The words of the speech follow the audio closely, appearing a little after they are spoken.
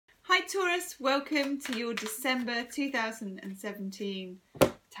Taurus, welcome to your December 2017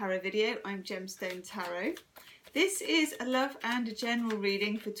 tarot video. I'm Gemstone Tarot. This is a love and a general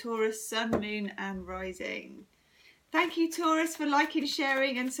reading for Taurus, Sun, Moon and Rising. Thank you Taurus for liking,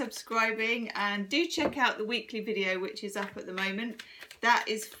 sharing and subscribing, and do check out the weekly video which is up at the moment. That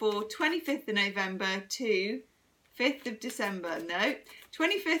is for 25th of November to 5th of December. No,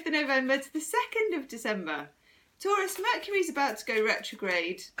 25th of November to the 2nd of December. Taurus, Mercury's about to go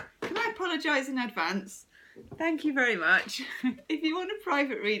retrograde. Can I apologise in advance? Thank you very much. If you want a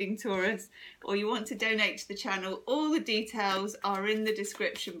private reading, Taurus, or you want to donate to the channel, all the details are in the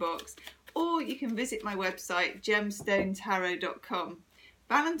description box, or you can visit my website, gemstonetarot.com.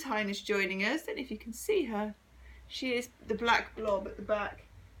 Valentine is joining us, and if you can see her, she is the black blob at the back.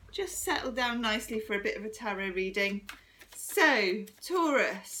 Just settle down nicely for a bit of a tarot reading. So,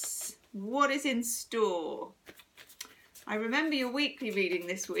 Taurus, what is in store? I remember your weekly reading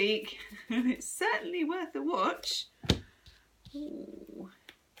this week, and it's certainly worth a watch. Ooh,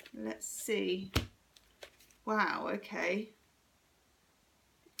 let's see. Wow, okay.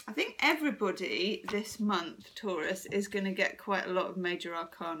 I think everybody this month, Taurus, is going to get quite a lot of major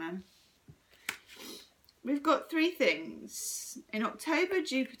arcana. We've got three things. In October,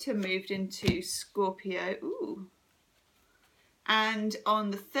 Jupiter moved into Scorpio. Ooh. And on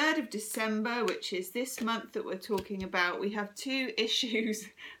the 3rd of December, which is this month that we're talking about, we have two issues.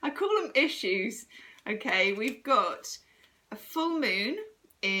 I call them issues. Okay, we've got a full moon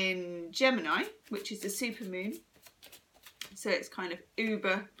in Gemini, which is a super moon. So it's kind of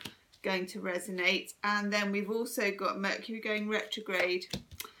uber going to resonate. And then we've also got Mercury going retrograde,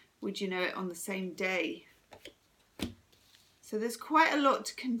 would you know it, on the same day. So there's quite a lot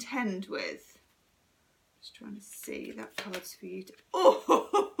to contend with. Just trying to see, that card's for you.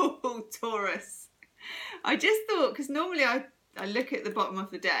 Oh, Taurus. I just thought, because normally I look at the bottom of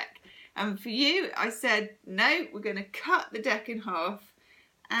the deck, and for you, I said, no, we're going to cut the deck in half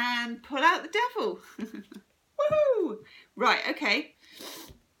and pull out the devil. Woohoo! Right, okay.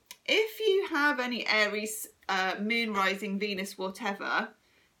 If you have any Aries, Moon, Rising, Venus, whatever,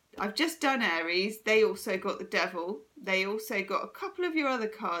 I've just done Aries. They also got the devil. They also got a couple of your other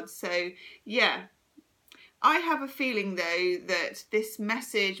cards. So, yeah. I have a feeling though that this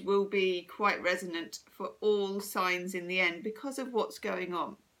message will be quite resonant for all signs in the end because of what's going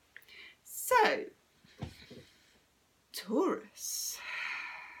on. So, Taurus.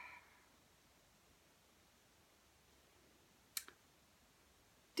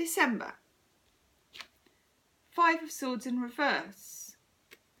 December. 5 of Swords in reverse.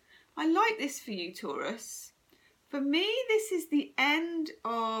 I like this for you, Taurus. For me, this is the end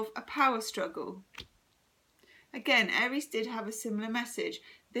of a power struggle. Again, Aries did have a similar message.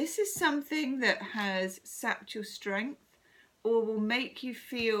 This is something that has sapped your strength or will make you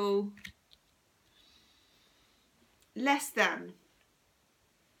feel less than.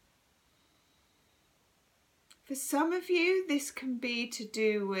 For some of you, this can be to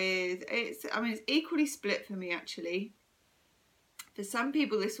do with, it's equally split for me actually. For some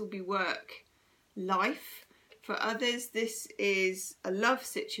people, this will be work, life. For others, this is a love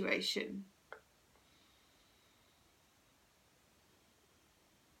situation.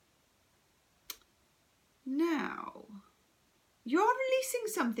 Now, you're releasing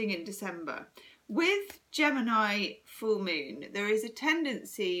something in December. With Gemini full moon, there is a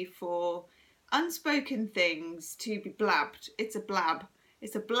tendency for unspoken things to be blabbed. It's a blab.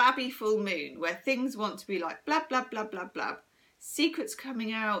 It's a blabby full moon where things want to be like blab, blab, blab, blab, blab. Secrets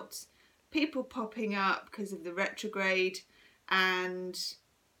coming out, people popping up because of the retrograde, and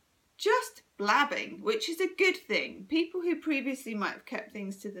just blabbing, which is a good thing. People who previously might have kept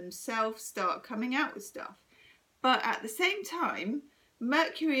things to themselves start coming out with stuff. But at the same time,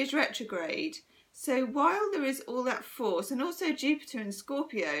 Mercury is retrograde. So while there is all that force, and also Jupiter in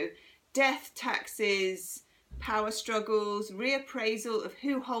Scorpio, death, taxes, power struggles, reappraisal of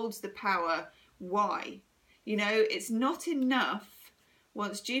who holds the power, why? You know, it's not enough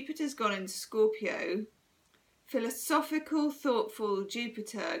once Jupiter's gone into Scorpio. Philosophical, thoughtful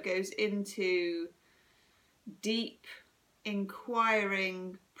Jupiter goes into deep,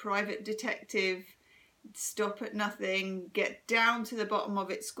 inquiring, private detective, stop at nothing, get down to the bottom of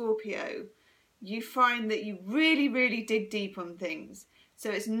it Scorpio. You find that you really, really dig deep on things.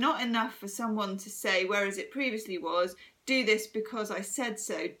 So it's not enough for someone to say, whereas it previously was, do this because I said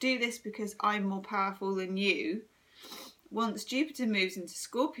so, do this because I'm more powerful than you. Once Jupiter moves into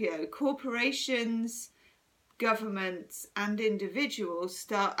Scorpio, corporations, governments and individuals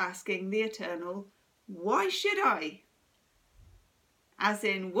start asking the eternal, why should I? As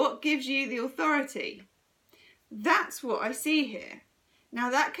in, what gives you the authority? That's what I see here. Now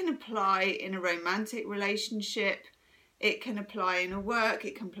that can apply in a romantic relationship, it can apply in a work,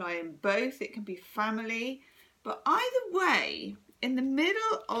 it can apply in both, it can be family. But either way, in the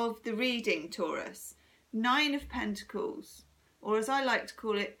middle of the reading, Taurus, 9 of Pentacles, or as I like to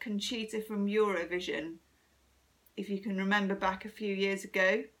call it, Conchita from Eurovision, if you can remember back a few years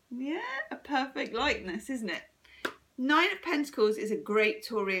ago. Yeah, a perfect likeness, isn't it? 9 of Pentacles is a great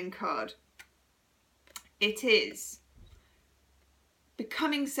Taurian card. It is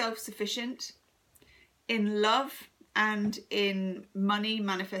becoming self-sufficient in love and in money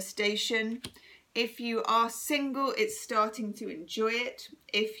manifestation. If you are single, it's starting to enjoy it.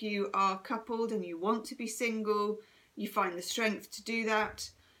 If you are coupled and you want to be single, you find the strength to do that.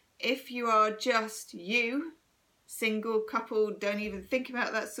 If you are just you, single, coupled, don't even think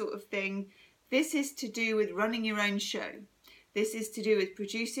about that sort of thing, this is to do with running your own show. This is to do with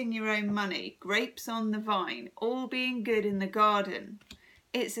producing your own money, grapes on the vine, all being good in the garden.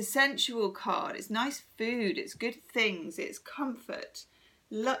 It's a sensual card, it's nice food, it's good things, it's comfort,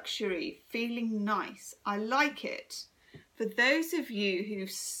 luxury, feeling nice. I like it. For those of you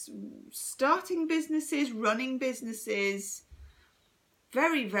who's starting businesses, running businesses,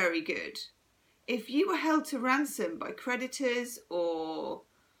 very, very good. If you were held to ransom by creditors or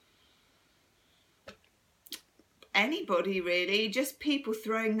anybody really, just people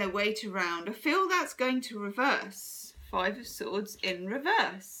throwing their weight around, I feel that's going to reverse. 5 of Swords in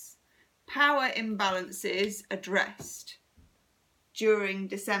reverse. Power imbalances addressed during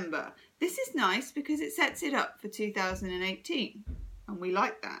December. This is nice because it sets it up for 2018 and we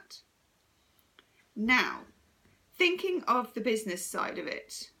like that. Now, thinking of the business side of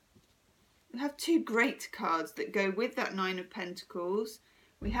it, we have 2 great cards that go with that 9 of Pentacles.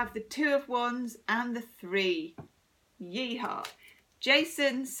 We have the 2 of Wands and the 3. Yeehaw.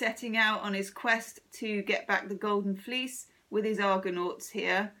 Jason setting out on his quest to get back the Golden Fleece with his Argonauts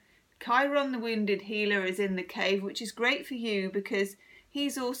here. Chiron the Wounded Healer is in the cave, which is great for you because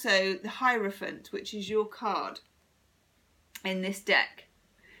he's also the Hierophant, which is your card in this deck.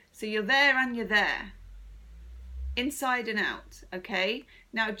 So you're there and you're there. Inside and out, okay?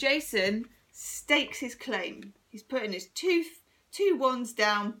 Now Jason stakes his claim. He's putting his two wands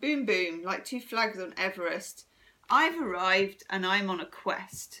down, boom boom, like 2 flags on Everest. I've arrived and I'm on a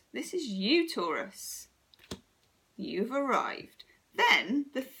quest. This is you, Taurus. You've arrived. Then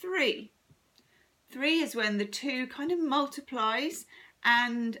the 3. 3 is when the 2 kind of multiplies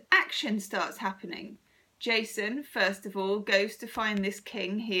and action starts happening. Jason, first of all, goes to find this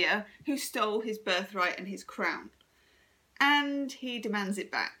king here who stole his birthright and his crown. And he demands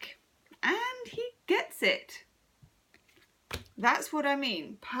it back. And he gets it. That's what I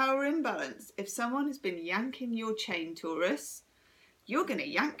mean. Power imbalance. If someone has been yanking your chain, Taurus, you're going to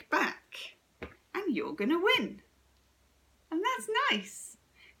yank back. And you're going to win. And that's nice.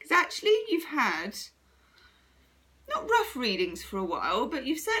 Because actually you've had, not rough readings for a while, but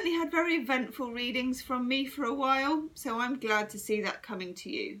you've certainly had very eventful readings from me for a while. So I'm glad to see that coming to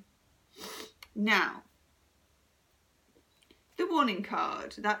you. Now, the warning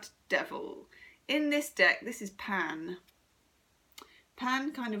card, that devil. In this deck, this is Pan.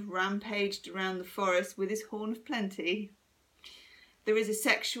 Pan kind of rampaged around the forest with his horn of plenty. There is a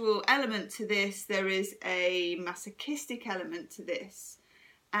sexual element to this. There is a masochistic element to this.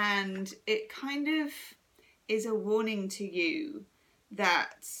 And it kind of is a warning to you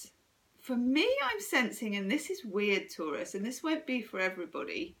that, for me, I'm sensing, and this is weird, Taurus, and this won't be for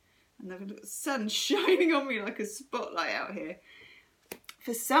everybody. And I've got the sun shining on me like a spotlight out here.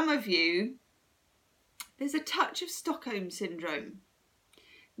 For some of you, there's a touch of Stockholm Syndrome.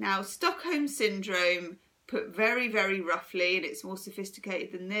 Now, Stockholm Syndrome, put very, very roughly, and it's more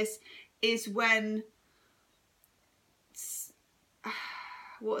sophisticated than this, is when,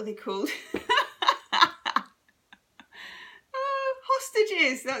 what are they called?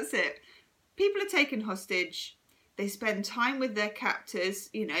 Hostages, that's it. People are taken hostage. They spend time with their captors,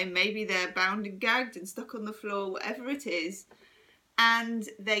 you know, maybe they're bound and gagged and stuck on the floor, whatever it is, and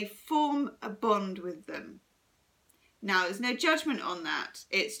they form a bond with them. Now, there's no judgment on that.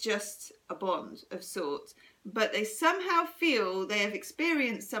 It's just a bond of sorts. But they somehow feel they have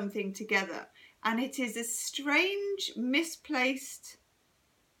experienced something together. And it is a strange, misplaced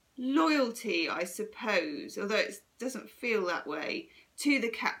loyalty, I suppose, although it doesn't feel that way, to the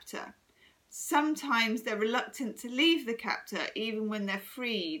captor. Sometimes they're reluctant to leave the captor even when they're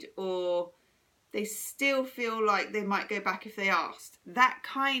freed, or they still feel like they might go back if they asked. That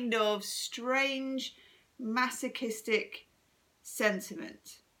kind of strange, masochistic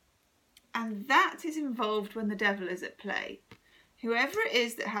sentiment. And that is involved when the devil is at play. Whoever it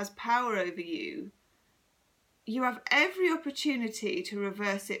is that has power over you you have every opportunity to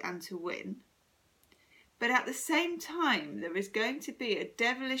reverse it and to win. But at the same time, there is going to be a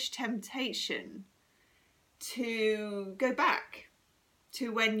devilish temptation to go back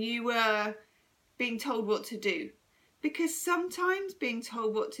to when you were being told what to do. Because sometimes being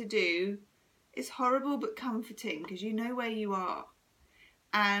told what to do is horrible but comforting, because you know where you are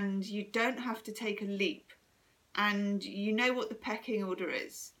and you don't have to take a leap, and you know what the pecking order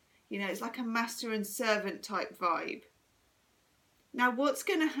is. You know, it's like a master and servant type vibe. Now, what's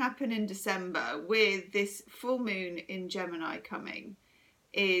going to happen in December with this full moon in Gemini coming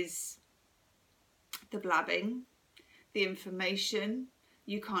is the blabbing, the information.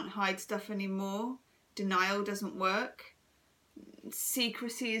 You can't hide stuff anymore. Denial doesn't work.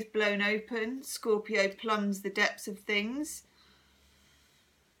 Secrecy is blown open. Scorpio plumbs the depths of things.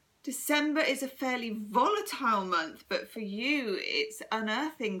 December is a fairly volatile month, but for you it's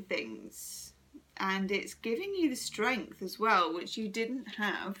unearthing things, and it's giving you the strength as well, which you didn't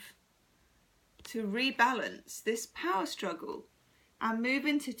have, to rebalance this power struggle and move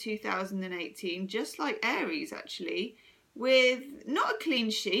into 2018 just like Aries, actually, with not a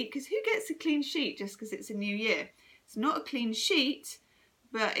clean sheet, because who gets a clean sheet just because it's a new year? It's not a clean sheet,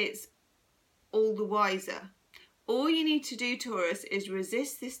 but it's all the wiser. All you need to do, Taurus, is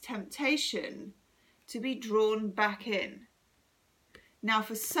resist this temptation to be drawn back in. Now,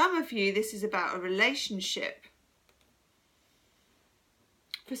 for some of you, this is about a relationship.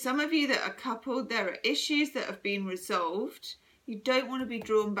 For some of you that are coupled, there are issues that have been resolved. You don't want to be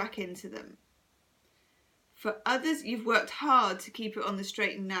drawn back into them. For others, you've worked hard to keep it on the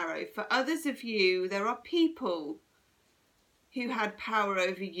straight and narrow. For others of you, there are people who had power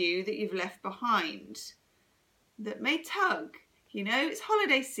over you that you've left behind, that may tug. You know, it's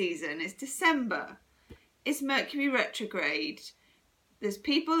holiday season, it's December, it's Mercury retrograde. There's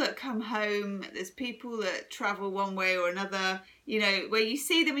people that come home, there's people that travel one way or another, you know, where you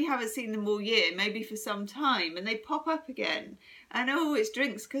see them, you haven't seen them all year, maybe for some time, and they pop up again. And oh, it's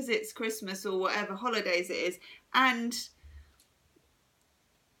drinks because it's Christmas or whatever holidays it is. And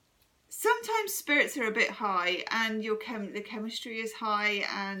sometimes spirits are a bit high, and the chemistry is high,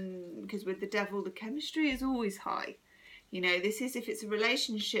 and because with the devil, the chemistry is always high. You know, this is, if it's a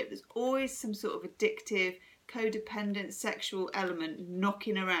relationship, there's always some sort of addictive, codependent, sexual element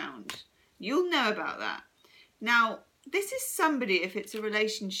knocking around. You'll know about that. Now, this is somebody, if it's a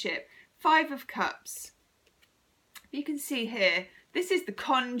relationship, 5 of Cups. You can see here, this is the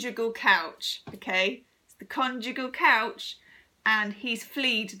conjugal couch, okay? It's the conjugal couch, and he's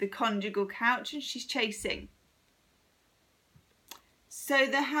fleed the conjugal couch and she's chasing. So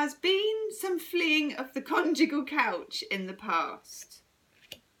there has been some fleeing of the conjugal couch in the past.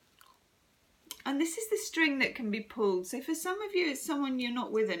 And this is the string that can be pulled. So for some of you, it's someone you're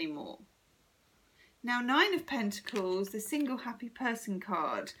not with anymore. Now, 9 of Pentacles, the single happy person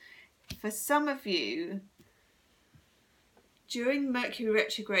card. For some of you, during Mercury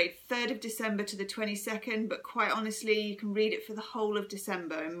retrograde, 3rd of December to the 22nd, but quite honestly, you can read it for the whole of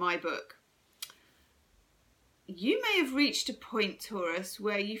December in my book. You may have reached a point, Taurus,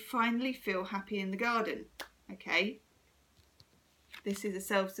 where you finally feel happy in the garden, okay? This is a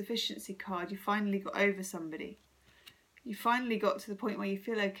self-sufficiency card. You finally got over somebody. You finally got to the point where you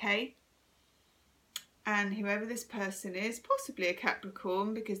feel okay. And whoever this person is, possibly a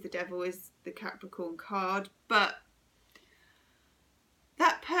Capricorn, because the devil is the Capricorn card, but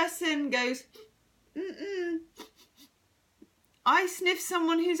that person goes, I sniff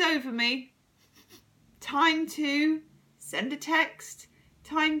someone who's over me. Time to send a text.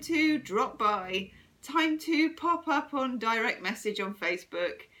 Time to drop by. Time to pop up on direct message on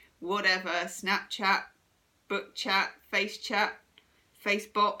Facebook, whatever, Snapchat, book chat,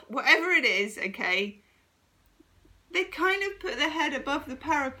 Facebop, whatever it is, okay? They kind of put their head above the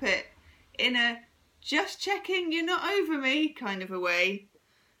parapet in a just checking you're not over me kind of a way.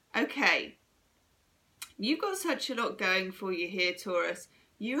 Okay, you've got such a lot going for you here, Taurus.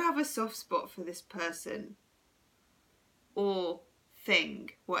 You have a soft spot for this person or thing,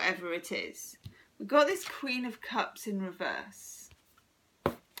 whatever it is. We've got this Queen of Cups in reverse.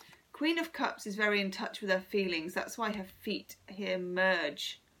 Queen of Cups is very in touch with her feelings. That's why her feet here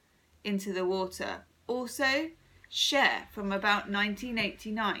merge into the water. Also, Cher from about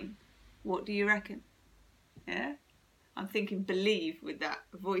 1989. What do you reckon? Yeah? I'm thinking Believe with that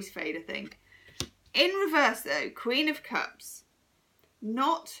voice fader thing. In reverse though, Queen of Cups.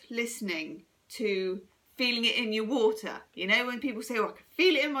 Not listening to feeling it in your water. You know, when people say, oh, I can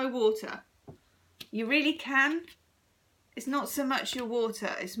feel it in my water. You really can. It's not so much your water,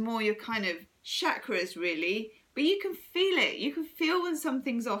 it's more your kind of chakras really, but you can feel it. You can feel when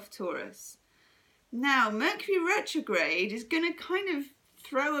something's off, Taurus. Now, Mercury retrograde is going to kind of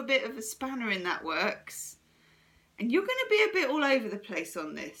throw a bit of a spanner in that works. And you're going to be a bit all over the place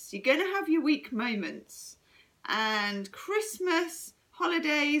on this. You're going to have your weak moments. And Christmas,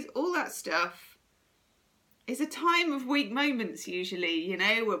 holidays, all that stuff is a time of weak moments usually. You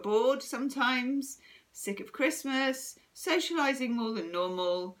know, we're bored sometimes, sick of Christmas, socialising more than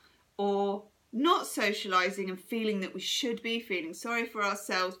normal, or not socialising and feeling that we should be, feeling sorry for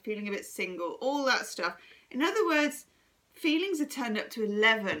ourselves, feeling a bit single, all that stuff. In other words, feelings are turned up to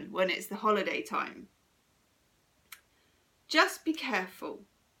 11 when it's the holiday time. Just be careful.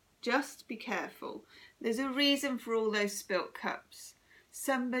 Just be careful. There's a reason for all those spilt cups.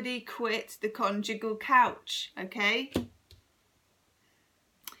 Somebody quit the conjugal couch, okay?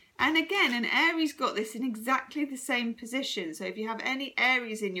 And again, an Aries got this in exactly the same position. So if you have any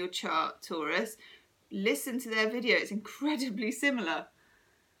Aries in your chart, Taurus, listen to their video. It's incredibly similar.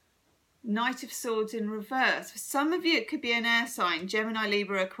 Knight of Swords in reverse. For some of you, it could be an air sign. Gemini,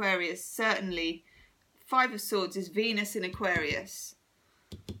 Libra, Aquarius, certainly. Five of Swords is Venus in Aquarius.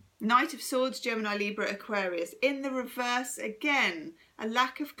 Knight of Swords, Gemini, Libra, Aquarius. In the reverse, again, a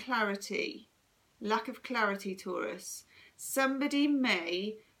lack of clarity. Lack of clarity, Taurus. Somebody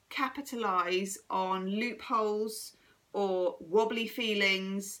may capitalise on loopholes or wobbly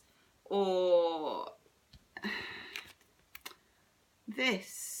feelings or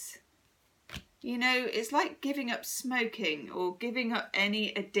this. You know, it's like giving up smoking or giving up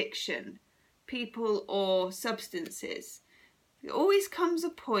any addiction, people or substances. There always comes a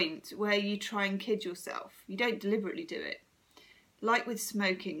point where you try and kid yourself. You don't deliberately do it. Like with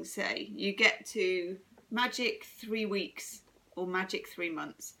smoking, say, you get to magic 3 weeks or magic 3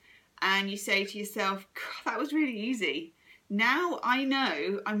 months. And you say to yourself, God, that was really easy. Now I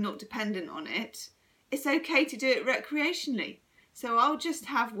know I'm not dependent on it. It's okay to do it recreationally. So I'll just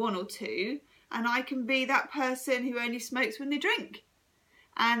have 1 or 2 and I can be that person who only smokes when they drink.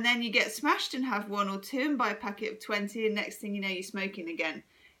 And then you get smashed and have 1 or 2 and buy a packet of 20 and next thing you know you're smoking again.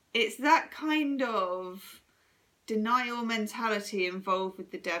 It's that kind of denial mentality involved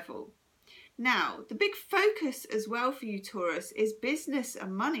with the devil. Now, the big focus as well for you, Taurus, is business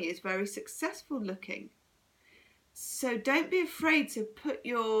and money is very successful looking. So don't be afraid to put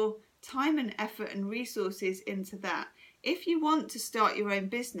your time and effort and resources into that. If you want to start your own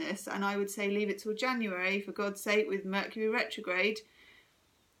business, and I would say leave it till January, for God's sake, with Mercury retrograde,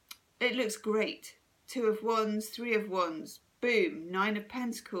 it looks great. 2 of Wands, 3 of Wands, boom, 9 of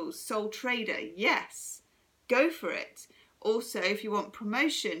Pentacles, sole trader, yes, go for it. Also, if you want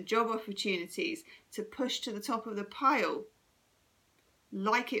promotion, job opportunities to push to the top of the pile,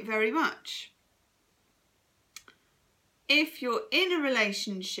 like it very much. If you're in a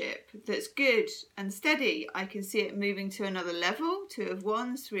relationship that's good and steady, I can see it moving to another level. 2 of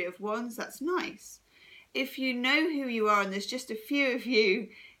Wands, 3 of Wands, that's nice. If you know who you are, and there's just a few of you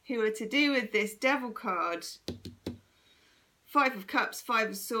who are to do with this devil card, 5 of Cups, 5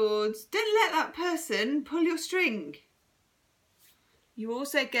 of Swords, don't let that person pull your string. You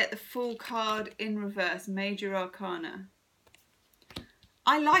also get the Fool card in reverse, Major Arcana.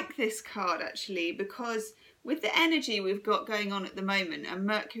 I like this card actually because with the energy we've got going on at the moment and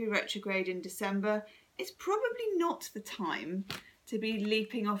Mercury retrograde in December, it's probably not the time to be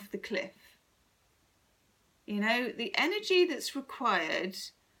leaping off the cliff. You know, the energy that's required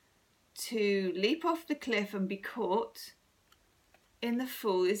to leap off the cliff and be caught in the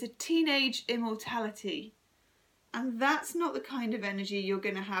Fool is a teenage immortality. And that's not the kind of energy you're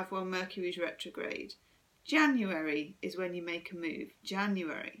going to have while Mercury's retrograde. January is when you make a move.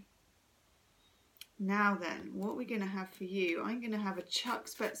 January. Now then, what we're going to have for you, I'm going to have a Chuck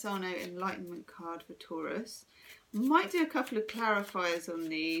Spezzano Enlightenment card for Taurus. Might do a couple of clarifiers on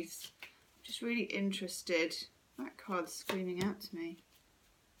these. I'm just really interested. That card's screaming out to me.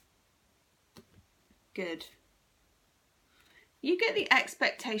 Good. You get the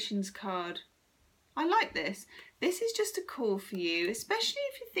Expectations card. I like this. This is just a call for you, especially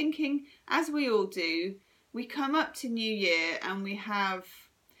if you're thinking, as we all do, we come up to New Year and we have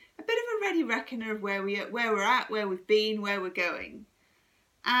a bit of a ready reckoner of where we're at, where we've been, where we're going.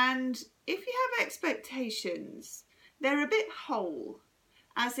 And if you have expectations, they're a bit whole.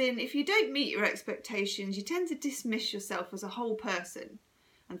 As in, if you don't meet your expectations, you tend to dismiss yourself as a whole person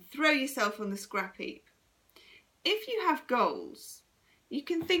and throw yourself on the scrap heap. If you have goals, you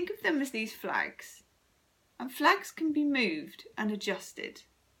can think of them as these flags. And flags can be moved and adjusted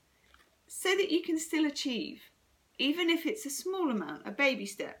so that you can still achieve, even if it's a small amount, a baby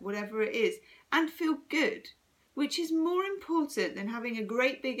step, whatever it is, and feel good, which is more important than having a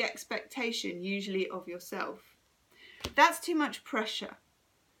great big expectation, usually of yourself. That's too much pressure.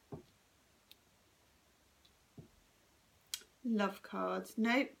 Love cards.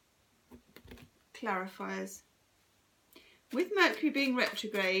 Nope. Clarifiers. With Mercury being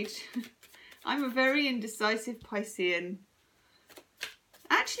retrograde, I'm a very indecisive Piscean.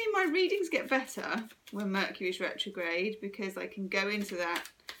 Actually, my readings get better when Mercury is retrograde because I can go into that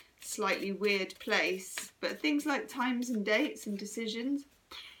slightly weird place. But things like times and dates and decisions,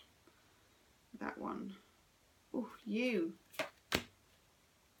 that one. Oh, you.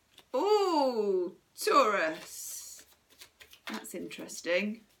 Oh, Taurus. That's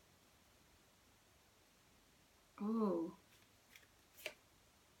interesting. Oh.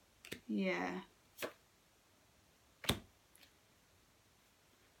 Yeah.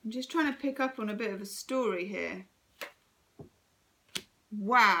 I'm just trying to pick up on a bit of a story here.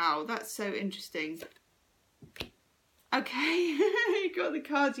 Wow, that's so interesting. Okay, you got the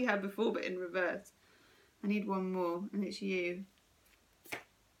cards you had before but in reverse. I need one more and it's you.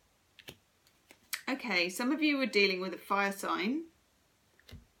 Okay, some of you were dealing with a fire sign.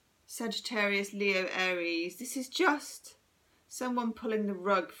 Sagittarius, Leo, Aries. This is just someone pulling the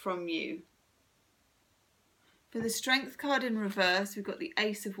rug from you. For the Strength card in reverse, we've got the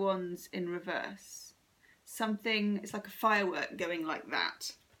Ace of Wands in reverse. Something, it's like a firework going like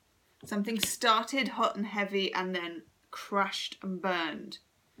that. Something started hot and heavy and then crashed and burned.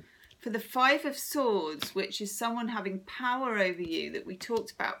 For the Five of Swords, which is someone having power over you that we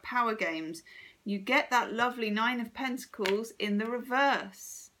talked about, power games, you get that lovely Nine of Pentacles in the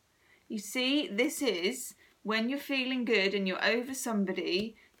reverse. You see, this is when you're feeling good and you're over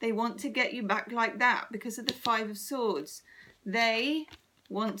somebody, they want to get you back like that because of the Five of Swords. They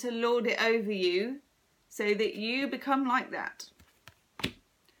want to lord it over you so that you become like that.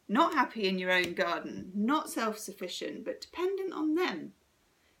 Not happy in your own garden, not self-sufficient, but dependent on them.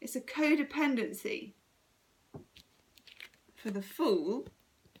 It's a codependency. For the Fool,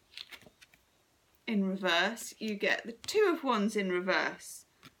 in reverse, you get the Two of Wands in reverse,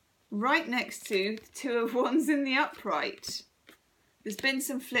 right next to the Two of Wands in the upright. There's been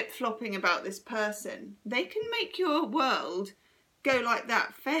some flip-flopping about this person. They can make your world go like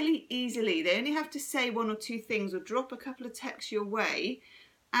that fairly easily. They only have to say one or two things or drop a couple of texts your way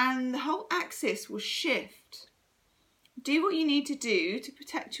and the whole axis will shift. Do what you need to do to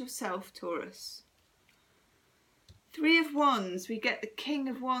protect yourself, Taurus. Three of Wands, we get the King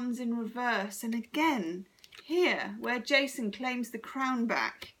of Wands in reverse. And again, here, where Jason claims the crown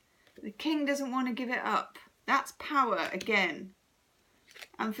back, the King doesn't want to give it up. That's power again.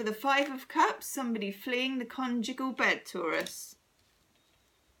 And for the Five of Cups, somebody fleeing the conjugal bed, Taurus.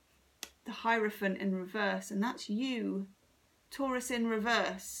 The Hierophant in reverse, and that's you. Taurus in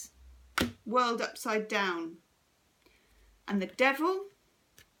reverse. World upside down. And the Devil,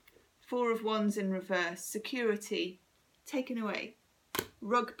 Four of Wands in reverse. Security taken away.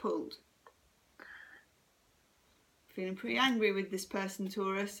 Rug pulled. Feeling pretty angry with this person,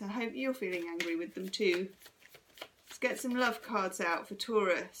 Taurus. I hope you're feeling angry with them too. Let's get some love cards out for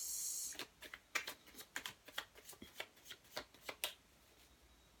Taurus.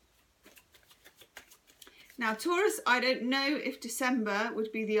 Now, Taurus, I don't know if December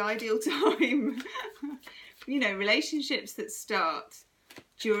would be the ideal time. You know, relationships that start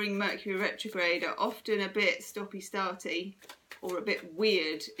during Mercury retrograde are often a bit stoppy-starty or a bit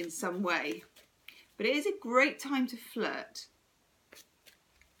weird in some way. But it is a great time to flirt.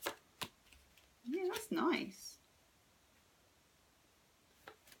 Yeah, that's nice.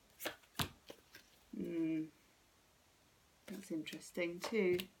 That's interesting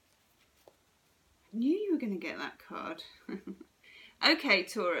too. I knew you were going to get that card. Okay,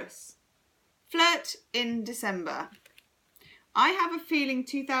 Taurus. Flirt in December. I have a feeling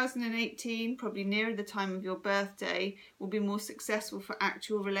 2018, probably nearer the time of your birthday, will be more successful for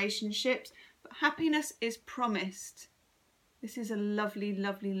actual relationships. But happiness is promised. This is a lovely,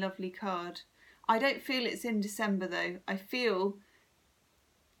 lovely, lovely card. I don't feel it's in December though. I feel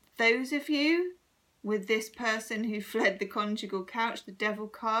those of you with this person who fled the conjugal couch, the Devil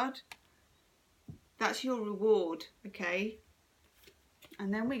card, that's your reward, okay?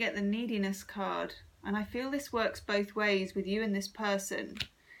 And then we get the Neediness card. And I feel this works both ways with you and this person.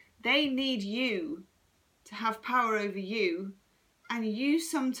 They need you to have power over you, and you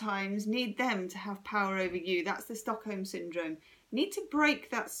sometimes need them to have power over you. That's the Stockholm Syndrome. You need to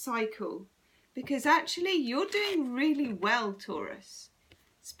break that cycle, because actually you're doing really well, Taurus.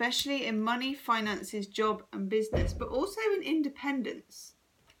 Especially in money, finances, job and business, but also in independence.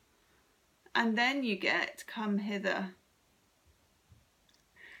 And then you get Come Hither.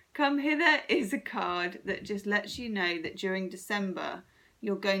 Come Hither is a card that just lets you know that during December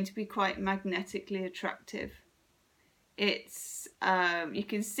you're going to be quite magnetically attractive. It's, you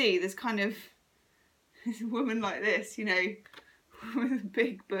can see there's kind of There's a woman like this, you know, with a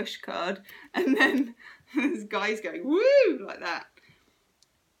big bush card, and then there's guys going woo like that.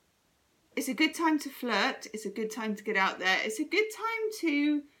 It's a good time to flirt. It's a good time to get out there. It's a good time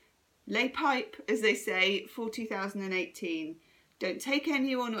to lay pipe, as they say, for 2018. Don't take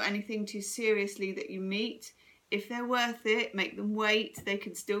anyone or anything too seriously that you meet. If they're worth it, make them wait. They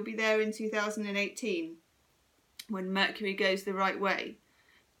can still be there in 2018 when Mercury goes the right way.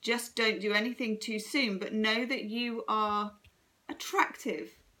 Just don't do anything too soon, but know that you are attractive.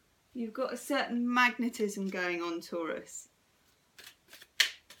 You've got a certain magnetism going on, Taurus.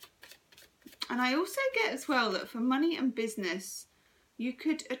 And I also get as well that for money and business, you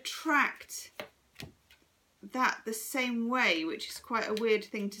could attract that the same way, which is quite a weird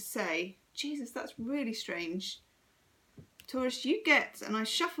thing to say. Jesus, that's really strange. Taurus, you get, and I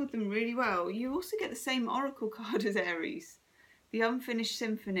shuffled them really well, you also get the same oracle card as Aries, the Unfinished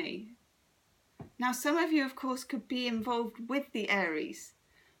Symphony. Now, some of you, of course, could be involved with the Aries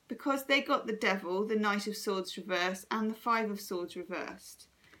because they got the Devil, the Knight of Swords reversed, and the Five of Swords reversed,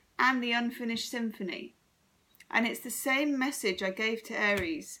 and the Unfinished Symphony. And it's the same message I gave to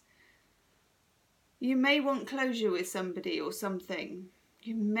Aries. You may want closure with somebody or something.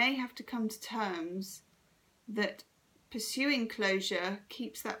 You may have to come to terms that pursuing closure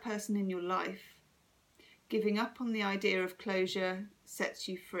keeps that person in your life. Giving up on the idea of closure sets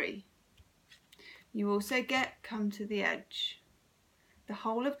you free. You also get come to the edge. The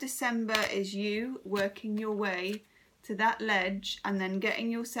whole of December is you working your way to that ledge and then getting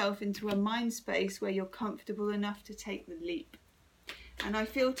yourself into a mind space where you're comfortable enough to take the leap. And I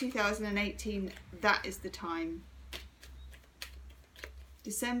feel 2018, that is the time.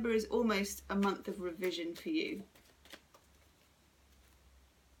 December is almost a month of revision for you.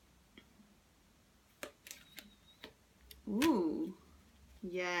 Ooh,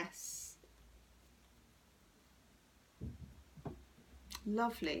 yes.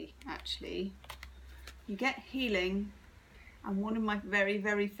 Lovely, actually. You get healing, and one of my very,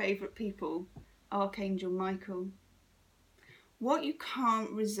 very favourite people, Archangel Michael. What you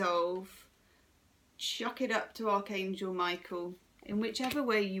can't resolve, chuck it up to Archangel Michael in whichever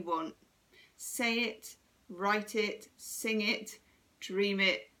way you want. Say it, write it, sing it, dream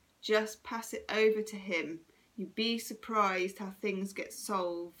it, just pass it over to him. You'd be surprised how things get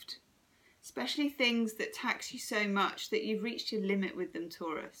solved, especially things that tax you so much that you've reached your limit with them,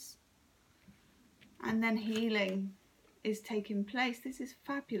 Taurus. And then healing is taking place. This is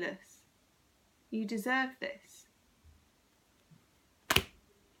fabulous. You deserve this.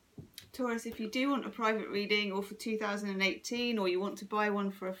 Taurus, if you do want a private reading or for 2018, or you want to buy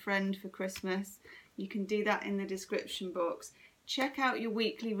one for a friend for Christmas, you can do that in the description box. Check out your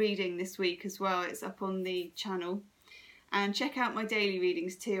weekly reading this week as well. It's up on the channel. And check out my daily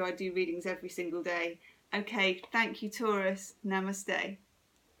readings too. I do readings every single day. Okay, thank you, Taurus. Namaste.